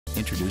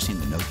Introducing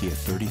the Nokia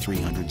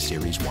 3300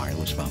 series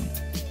wireless phone.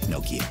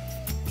 Nokia,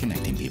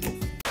 connecting people.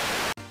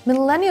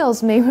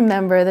 Millennials may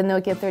remember the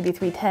Nokia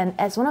 3310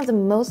 as one of the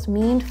most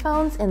memed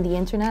phones in the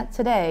internet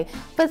today,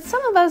 but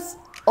some of us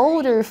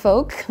older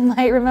folk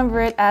might remember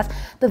it as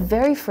the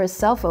very first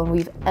cell phone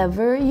we've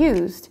ever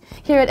used.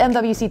 Here at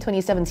MWC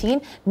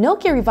 2017,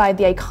 Nokia revived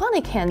the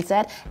iconic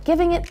handset,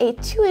 giving it a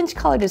 2-inch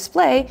color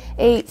display,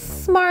 a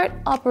smart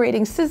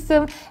operating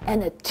system,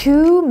 and a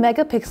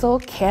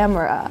 2-megapixel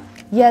camera.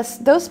 Yes,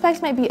 those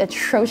specs might be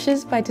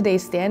atrocious by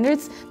today's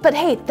standards, but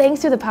hey,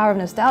 thanks to the power of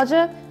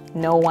nostalgia,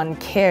 no one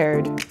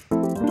cared.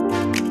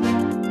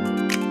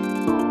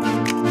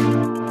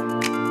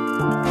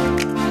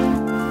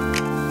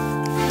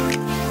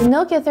 The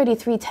Nokia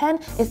 3310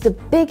 is the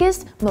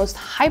biggest, most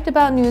hyped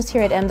about news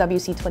here at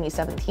MWC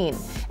 2017.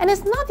 And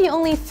it's not the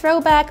only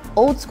throwback,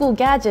 old-school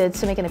gadgets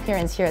to make an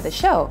appearance here at the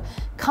show.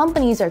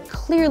 Companies are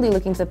clearly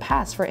looking to the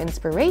past for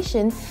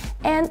inspiration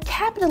and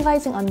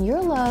capitalizing on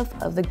your love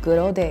of the good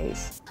old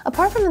days.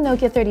 Apart from the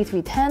Nokia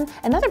 3310,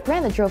 another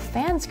brand that drove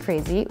fans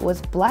crazy was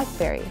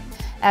BlackBerry.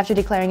 After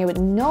declaring it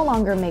would no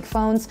longer make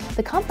phones,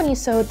 the company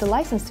sold the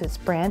license to its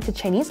brand to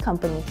Chinese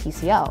company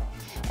TCL.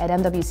 At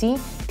MWC,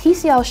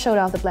 TCL showed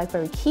off the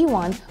BlackBerry Key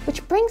One,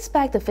 which brings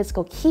back the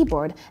physical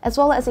keyboard, as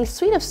well as a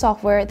suite of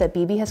software that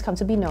BB has come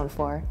to be known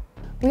for.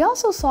 We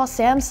also saw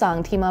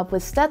Samsung team up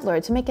with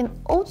Staedtler to make an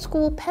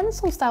old-school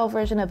pencil-style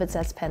version of its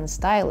S Pen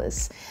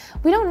stylus.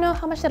 We don't know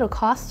how much that'll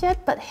cost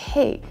yet, but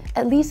hey,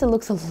 at least it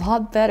looks a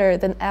lot better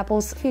than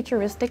Apple's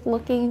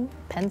futuristic-looking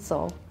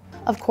pencil.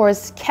 Of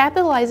course,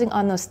 capitalizing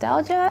on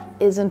nostalgia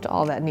isn't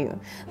all that new.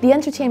 The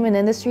entertainment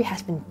industry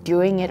has been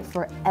doing it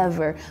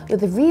forever,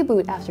 with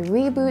reboot after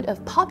reboot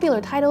of popular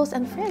titles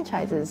and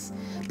franchises.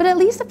 But at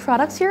least the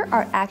products here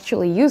are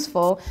actually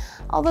useful,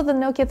 although the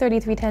Nokia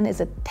 3310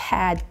 is a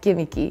tad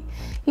gimmicky.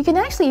 You can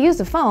actually use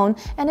the phone,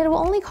 and it will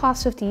only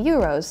cost 50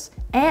 euros.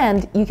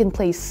 And you can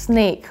play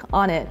Snake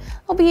on it,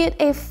 albeit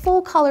a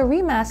full-color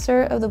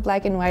remaster of the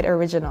black and white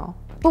original.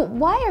 But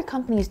why are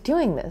companies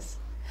doing this?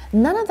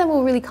 None of them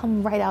will really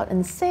come right out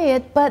and say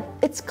it, but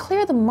it's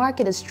clear the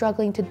market is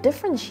struggling to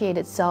differentiate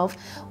itself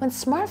when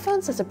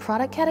smartphones as a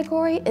product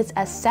category is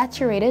as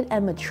saturated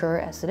and mature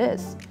as it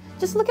is.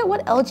 Just look at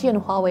what LG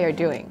and Huawei are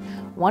doing.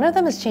 One of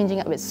them is changing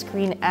up its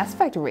screen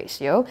aspect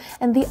ratio,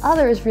 and the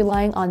other is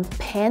relying on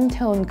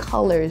Pantone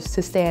colors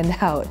to stand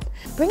out.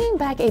 Bringing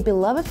back a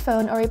beloved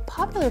phone or a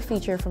popular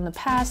feature from the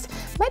past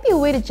might be a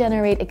way to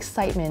generate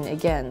excitement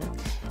again.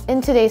 In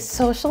today's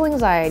social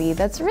anxiety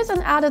that's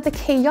risen out of the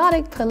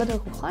chaotic political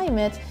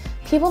climate,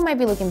 people might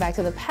be looking back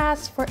to the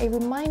past for a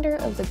reminder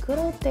of the good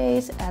old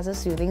days as a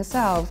soothing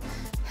salve.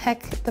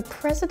 Heck, the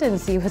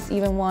presidency was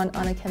even won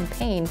on a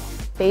campaign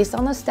based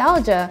on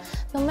nostalgia,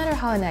 no matter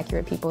how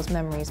inaccurate people's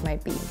memories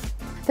might be.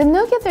 The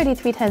Nokia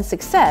 3310's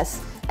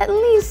success, at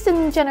least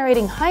in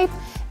generating hype,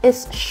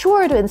 is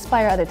sure to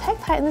inspire other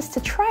tech titans to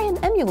try and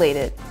emulate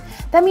it.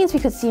 That means we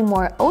could see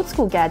more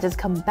old-school gadgets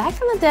come back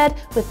from the dead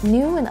with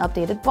new and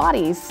updated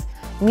bodies.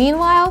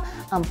 Meanwhile,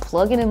 I'm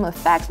plugging in my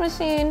fax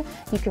machine,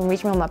 you can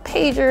reach me on my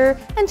pager,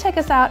 and check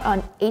us out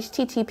on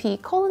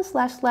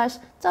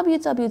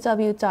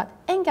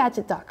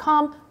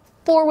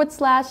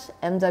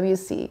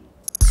http://www.engadget.com/MWC.